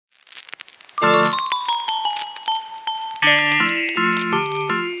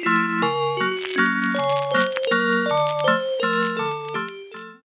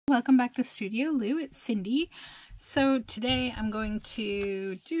Welcome back to Studioloo. It's Cindy. So today I'm going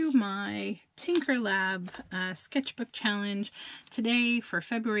to do my tinkerlab sketchbook challenge. Today for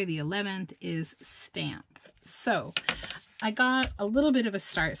February the 11th is stamp. So I got a little bit of a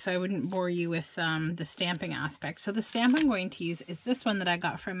start so I wouldn't bore you with the stamping aspect. So the stamp I'm going to use is this one that I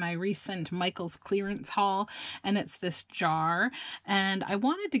got from my recent Michael's clearance haul, and it's this jar. And I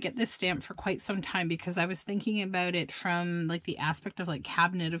wanted to get this stamp for quite some time because I was thinking about it from like the aspect of like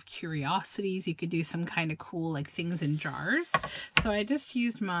cabinet of curiosities. You could do some kind of cool like things in jars. So I just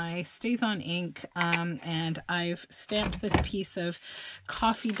used my Stays On ink and I've stamped this piece of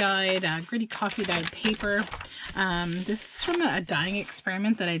coffee dyed, gritty coffee dyed paper. This is from a dyeing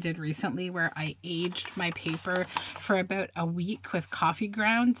experiment that I did recently where I aged my paper for about a week with coffee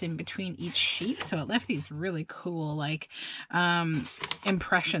grounds in between each sheet. So it left these really cool like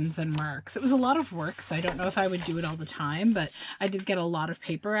impressions and marks. It was a lot of work, so I don't know if I would do it all the time, but I did get a lot of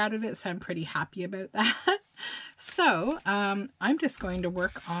paper out of it, so I'm pretty happy about that. So I'm just going to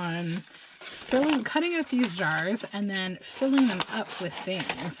work on cutting out these jars and then filling them up with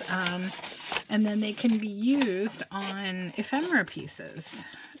things. And then they can be used on ephemera pieces.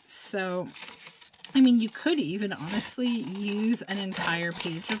 So, I mean, you could even honestly use an entire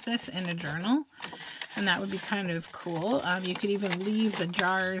page of this in a journal, and that would be kind of cool. You could even leave the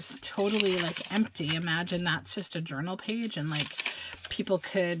jars totally like empty. Imagine that's just a journal page, and like people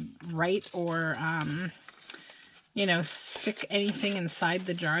could write or you know, stick anything inside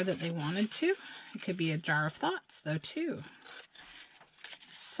the jar that they wanted to. It could be a jar of thoughts though too.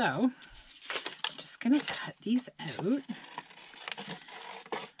 So I'm just gonna cut these out.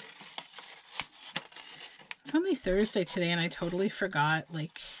 It's only Thursday today and I totally forgot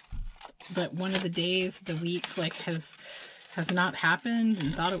like that one of the days of the week like has not happened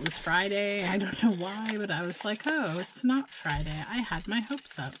and thought it was Friday. I don't know why, but I was like, oh, it's not Friday. I had my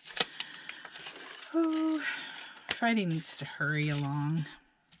hopes up. Oh, Friday needs to hurry along.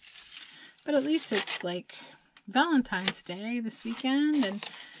 But at least it's like Valentine's Day this weekend, and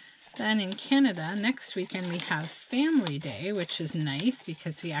then in Canada next weekend we have Family Day, which is nice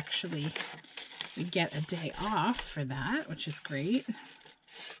because we get a day off for that, which is great.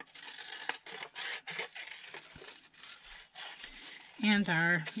 And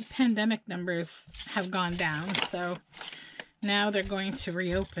our pandemic numbers have gone down, so now they're going to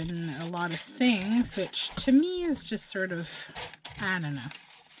reopen a lot of things, which to me is just sort of, I don't know.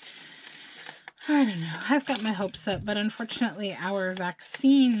 I've got my hopes up, but unfortunately our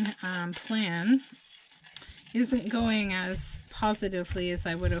vaccine plan isn't going as positively as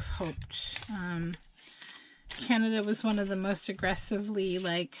I would have hoped. Canada was one of the most aggressively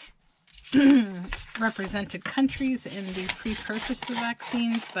like represented countries in the pre-purchase of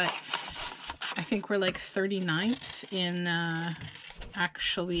vaccines, but I think we're like 39th in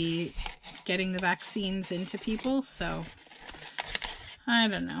actually getting the vaccines into people, so I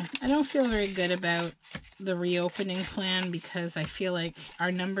don't know. I don't feel very good about the reopening plan because I feel like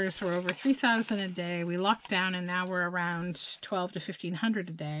our numbers were over 3,000 a day. We locked down and now we're around 12 to 1,500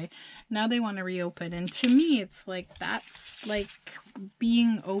 a day. Now they want to reopen, and to me it's like that's like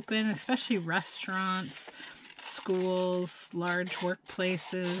being open, especially restaurants, schools, large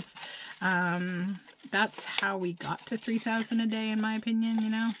workplaces. That's how we got to 3,000 a day in my opinion, you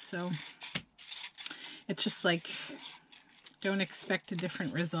know, so it's just like don't expect a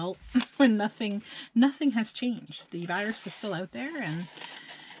different result when nothing has changed. The virus is still out there, and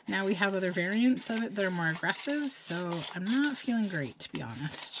now we have other variants of it that are more aggressive, so I'm not feeling great, to be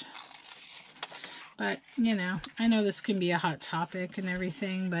honest. But, you know, I know this can be a hot topic and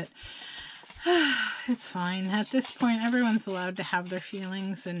everything, but it's fine. At this point, everyone's allowed to have their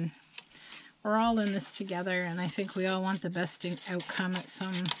feelings, and we're all in this together, and I think we all want the best outcome at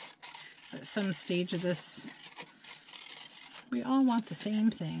some stage of this. We all want the same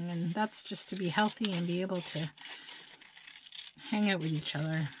thing, and that's just to be healthy and be able to hang out with each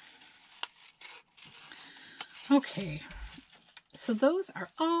other. Okay, so those are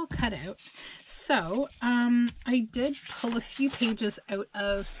all cut out. So I did pull a few pages out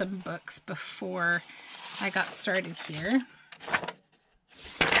of some books before I got started here.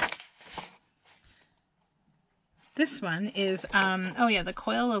 This one is, oh yeah, the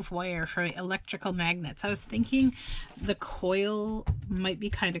coil of wire for electrical magnets. I was thinking the coil might be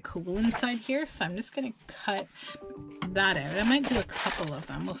kind of cool inside here, so I'm just going to cut that out. I might do a couple of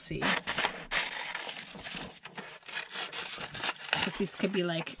them, we'll see. Because these could be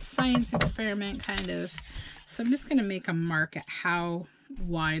like science experiment kind of. So I'm just going to make a mark at how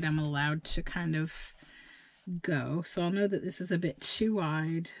wide I'm allowed to kind of go. So I'll know that this is a bit too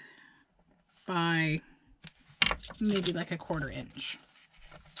wide by maybe like a 1/4 inch.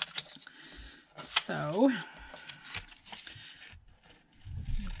 So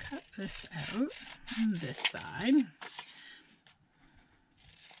cut this out on this side.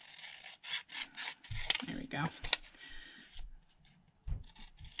 There we go.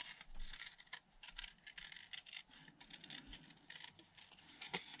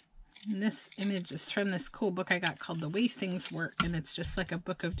 And this image is from this cool book I got called The Way Things Work, and it's just like a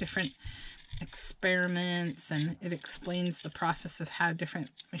book of different experiments, and it explains the process of how different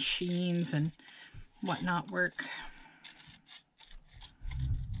machines and whatnot work.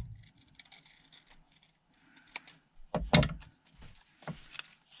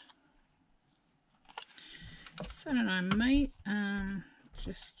 So I don't know, I might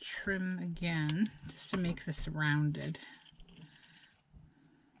just trim again just to make this rounded.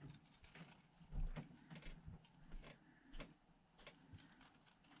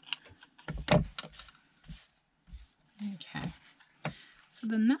 Okay, so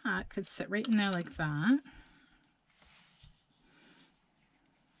then that could sit right in there like that.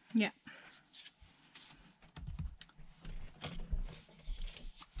 Yeah.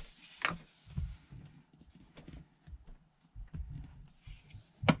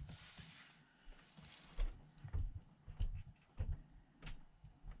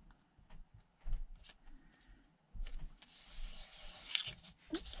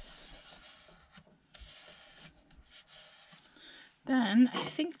 Then I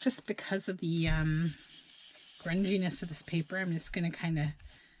think just because of the grunginess of this paper, I'm just going to kind of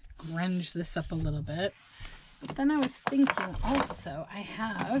grunge this up a little bit. But then I was thinking also I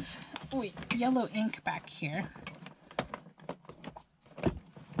have yellow ink back here.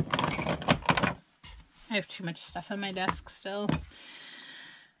 I have too much stuff on my desk still.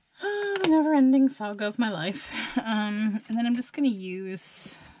 The never-ending saga of my life. And then I'm just going to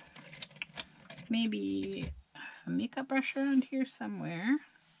use maybe a makeup brush around here somewhere.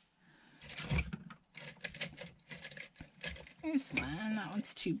 There's one. That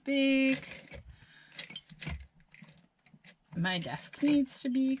one's too big. My desk needs to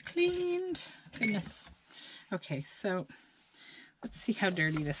be cleaned. Goodness. Okay, so let's see how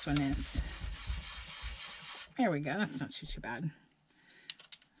dirty this one is. There we go. That's not too bad.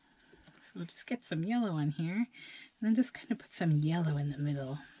 So we'll just get some yellow on here, and then just kind of put some yellow in the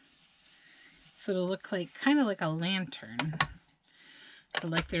middle. So it'll look like kind of like a lantern, but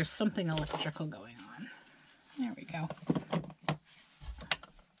like there's something electrical going on. There we go.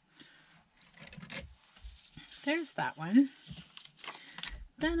 There's that one.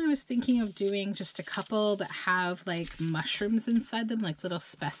 Then I was thinking of doing just a couple that have like mushrooms inside them, like little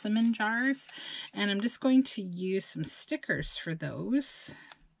specimen jars. And I'm just going to use some stickers for those,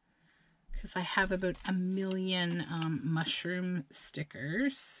 because I have about 1 million mushroom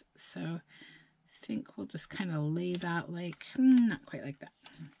stickers. So I think we'll just kind of lay that like, not quite like that.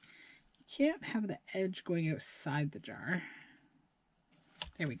 You can't have the edge going outside the jar.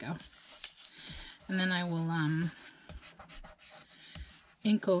 There we go. And then I will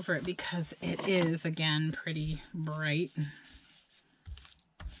ink over it because it is, again, pretty bright.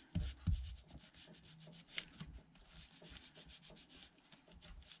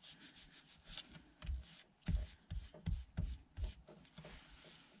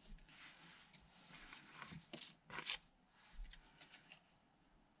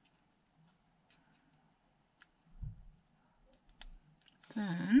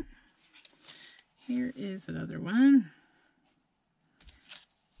 Then here is another one.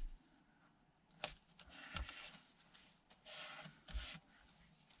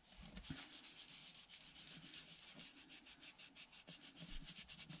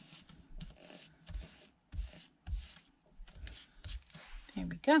 There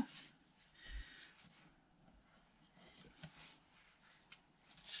we go.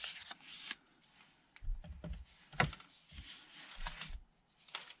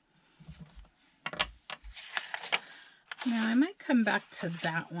 Now I might come back to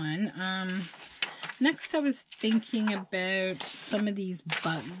that one. Next I was thinking about some of these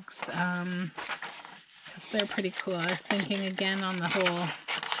bugs, because they're pretty cool. I was thinking again on the whole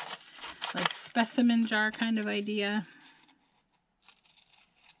like specimen jar kind of idea.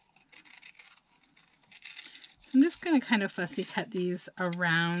 I'm just going to kind of fussy cut these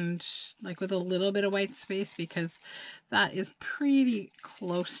around, like with a little bit of white space, because that is pretty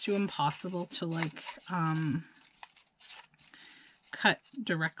close to impossible to like cut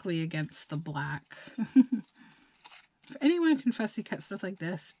directly against the black. If anyone can fussy cut stuff like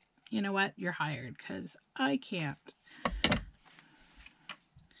this, you know what? You're hired, because I can't.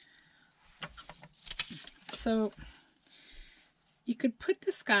 So you could put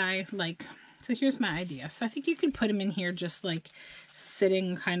this guy like, so here's my idea. So I think you could put him in here just like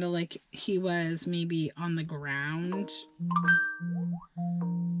sitting kind of like he was maybe on the ground. So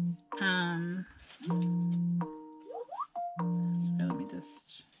let me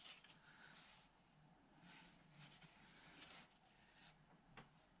just...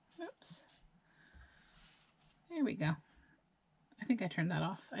 Oops. There we go. I think I turned that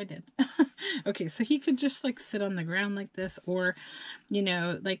off. I did. Okay, so he could just like sit on the ground like this, or, you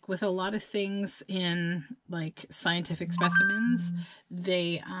know, like with a lot of things in like scientific specimens,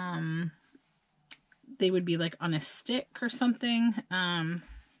 they would be like on a stick or something. I'm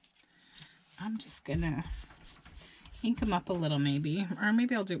just gonna ink them up a little maybe, or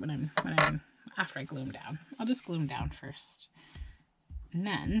maybe I'll do it when I'm after I glue them down. I'll just glue them down first, and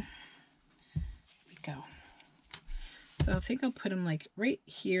then here we go. So I think I'll put them like right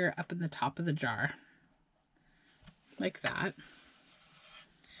here up in the top of the jar, like that.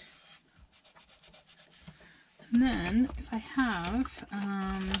 And then if I have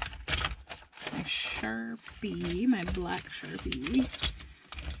my Sharpie, my black Sharpie,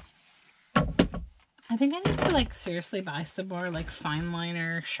 I think I need to like seriously buy some more like fine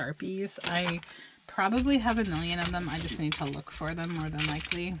liner Sharpies. I probably have a million of them. I just need to look for them more than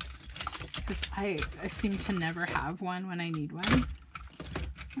likely, because I seem to never have one when I need one.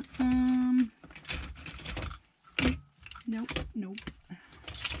 Nope.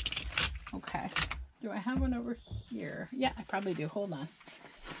 Okay. Do I have one over here? Yeah, I probably do. Hold on.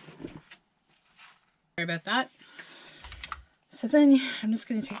 Sorry about that. So then I'm just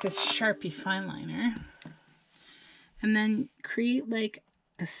going to take this Sharpie fine liner and then create like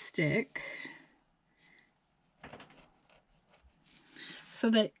a stick so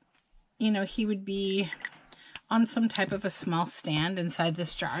that, you know, he would be on some type of a small stand inside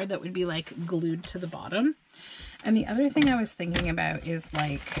this jar that would be like glued to the bottom. And the other thing I was thinking about is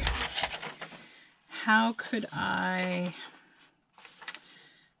like, how could I,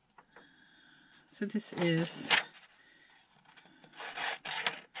 so this is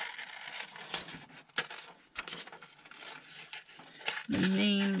the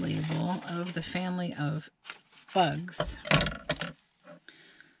name label of the family of bugs.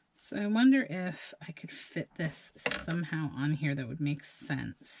 So I wonder if I could fit this somehow on here that would make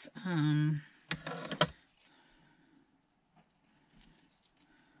sense.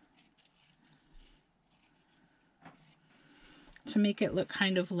 To make it look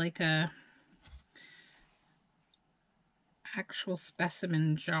kind of like a actual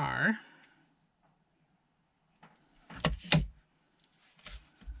specimen jar.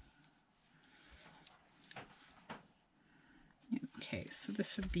 Okay, so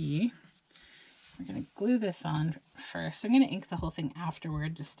this would be, we're going to glue this on first. I'm going to ink the whole thing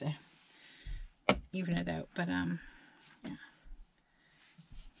afterward just to even it out, but yeah.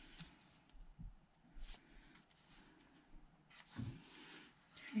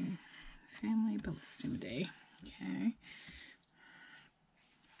 Okay, family Ballistidae. Okay.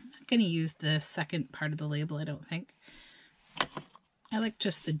 I'm not going to use the second part of the label, I don't think. I like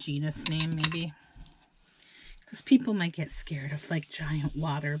just the genus name, maybe. Because people might get scared of like giant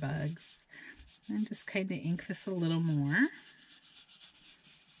water bugs. And just kind of ink this a little more.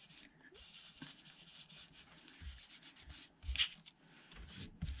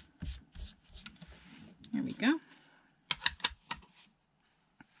 There we go.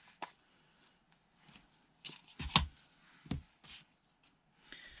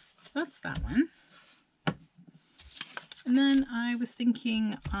 So that's that one. And then I was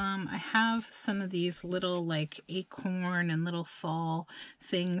thinking, I have some of these little like acorn and little fall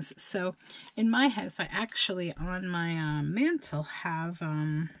things. So in my house, I actually on my mantle have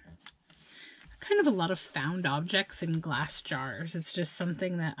kind of a lot of found objects in glass jars. It's just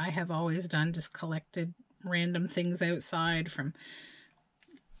something that I have always done, just collected random things outside, from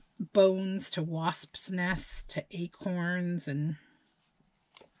bones to wasps' nests to acorns, and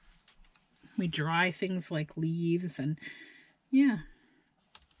we dry things like leaves, and yeah.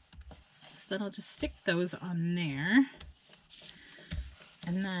 So then I'll just stick those on there.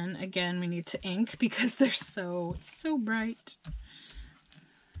 And then again, we need to ink because they're so bright.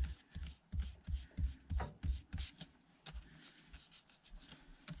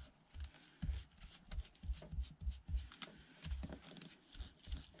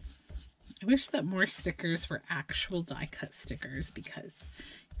 I wish that more stickers were actual die cut stickers, because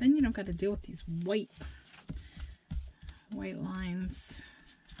then you don't got to deal with these white lines.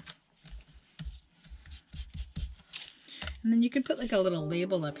 And then you could put like a little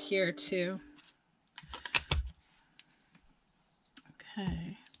label up here too.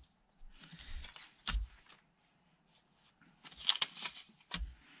 Okay.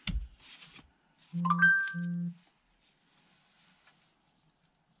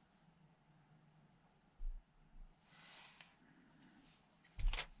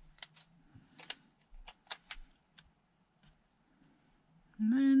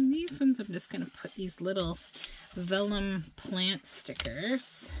 these ones I'm just going to put these little vellum plant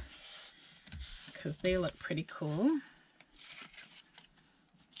stickers because they look pretty cool.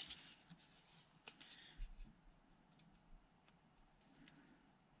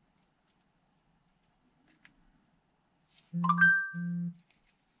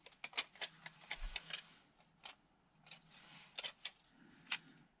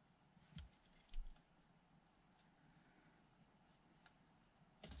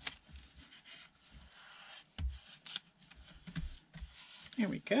 There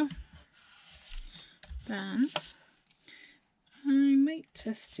we go. Then I might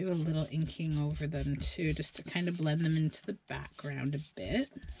just do a little inking over them too, just to kind of blend them into the background a bit.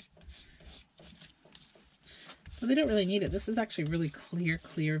 Well, they don't really need it. This is actually really clear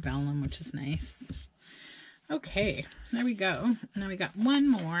vellum, which is nice. Okay, there we go. Now we got one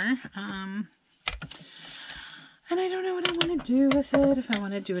more. And I don't know what I want to do with it. If I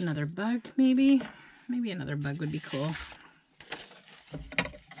want to do another bug, maybe. Maybe another bug would be cool.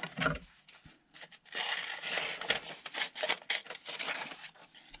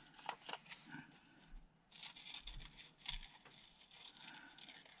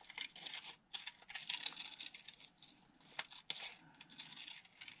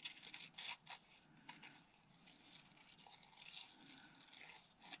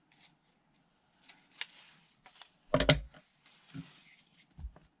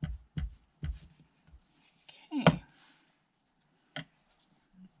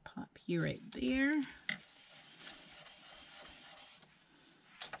 You right there,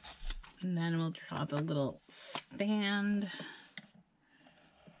 and then we'll draw the little stand,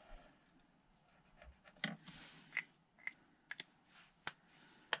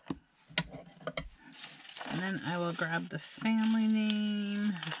 and then I will grab the family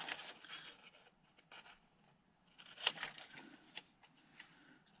name.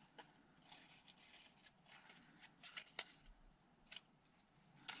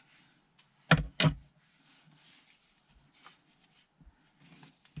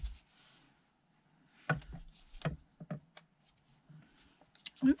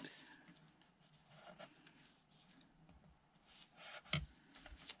 Oops.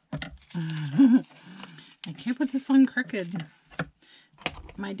 I can't put this on crooked.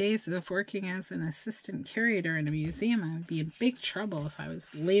 My days of working as an assistant curator in a museum, I would be in big trouble if I was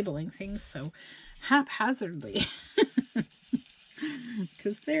labeling things so haphazardly.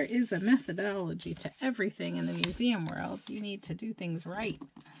 Because there is a methodology to everything in the museum world. You need to do things right.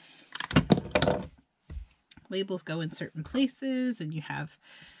 Labels go in certain places, and you have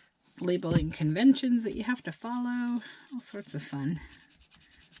labeling conventions that you have to follow. All sorts of fun.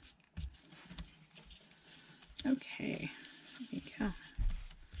 Okay, there we go.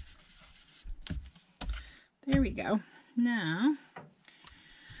 There we go. Now,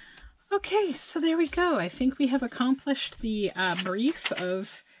 okay, so there we go. I think we have accomplished the brief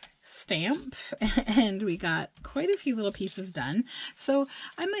of stamp, and we got quite a few little pieces done. So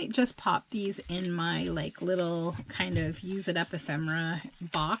I might just pop these in my like little kind of use it up ephemera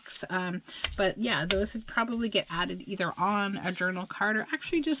box, but yeah, those would probably get added either on a journal card or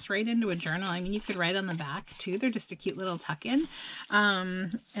actually just right into a journal. I mean, you could write on the back too. They're just a cute little tuck in,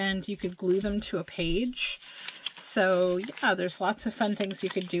 and you could glue them to a page. So yeah, there's lots of fun things you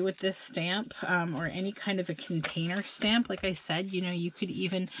could do with this stamp, or any kind of a container stamp. Like I said, you know, you could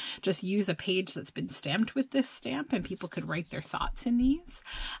even just use a page that's been stamped with this stamp and people could write their thoughts in these.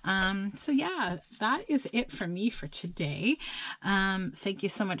 So yeah, that is it for me for today. Thank you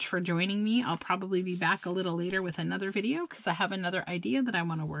so much for joining me. I'll probably be back a little later with another video because I have another idea that I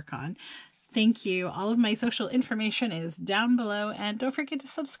want to work on. Thank you. All of my social information is down below, and don't forget to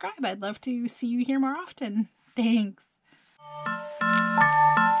subscribe. I'd love to see you here more often. Thanks.